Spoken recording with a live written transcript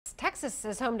Texas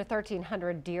is home to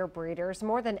 1,300 deer breeders,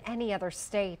 more than any other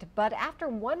state. But after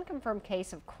one confirmed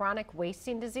case of chronic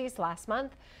wasting disease last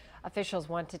month, officials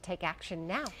want to take action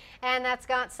now. And that's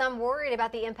got some worried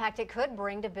about the impact it could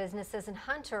bring to businesses and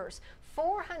hunters.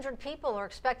 400 people are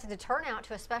expected to turn out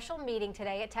to a special meeting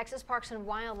today at Texas Parks and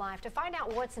Wildlife to find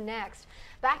out what's next.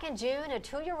 Back in June, a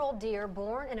 2-year-old deer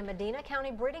born in a Medina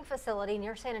County breeding facility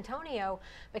near San Antonio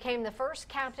became the first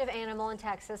captive animal in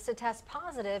Texas to test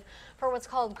positive for what's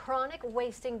called chronic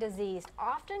wasting disease,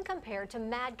 often compared to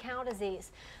mad cow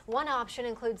disease. One option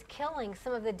includes killing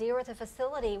some of the deer at the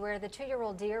facility where the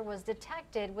 2-year-old deer was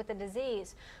detected with the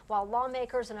disease. While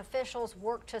lawmakers and officials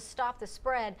work to stop the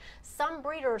spread, some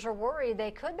breeders are worried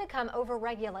they could become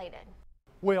overregulated.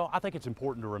 Well, I think it's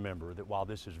important to remember that while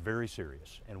this is very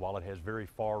serious and while it has very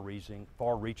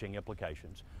far-reaching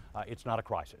implications, it's not a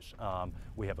crisis.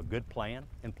 We have a good plan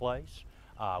in place.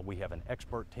 We have an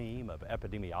expert team of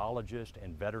epidemiologists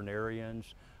and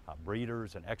veterinarians,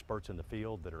 breeders and experts in the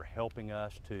field that are helping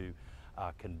us to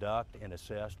conduct and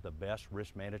assess the best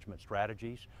risk management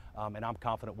strategies, and I'm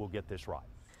confident we'll get this right.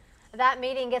 That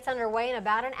meeting gets underway in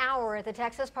about an hour at the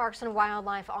Texas Parks and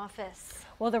Wildlife office.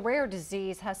 Well, the rare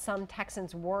disease has some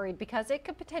Texans worried because it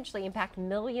could potentially impact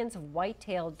millions of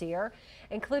white-tailed deer,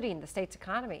 including the state's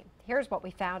economy. Here's what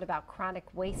we found about chronic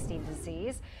wasting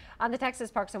disease. On the Texas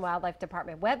Parks and Wildlife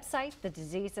Department website, the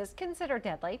disease is considered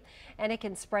deadly, and it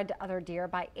can spread to other deer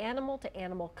by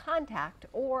animal-to-animal contact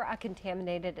or a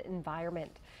contaminated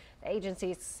environment. The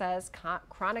agency says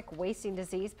chronic wasting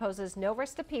disease poses no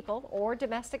risk to people or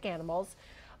domestic animals,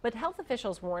 but health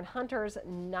officials warn hunters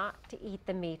not to eat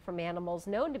the meat from animals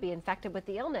known to be infected with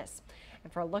the illness.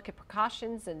 And for a look at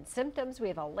precautions and symptoms, we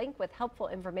have a link with helpful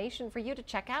information for you to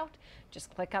check out.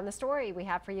 Just click on the story we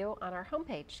have for you on our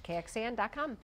homepage, KXAN.com.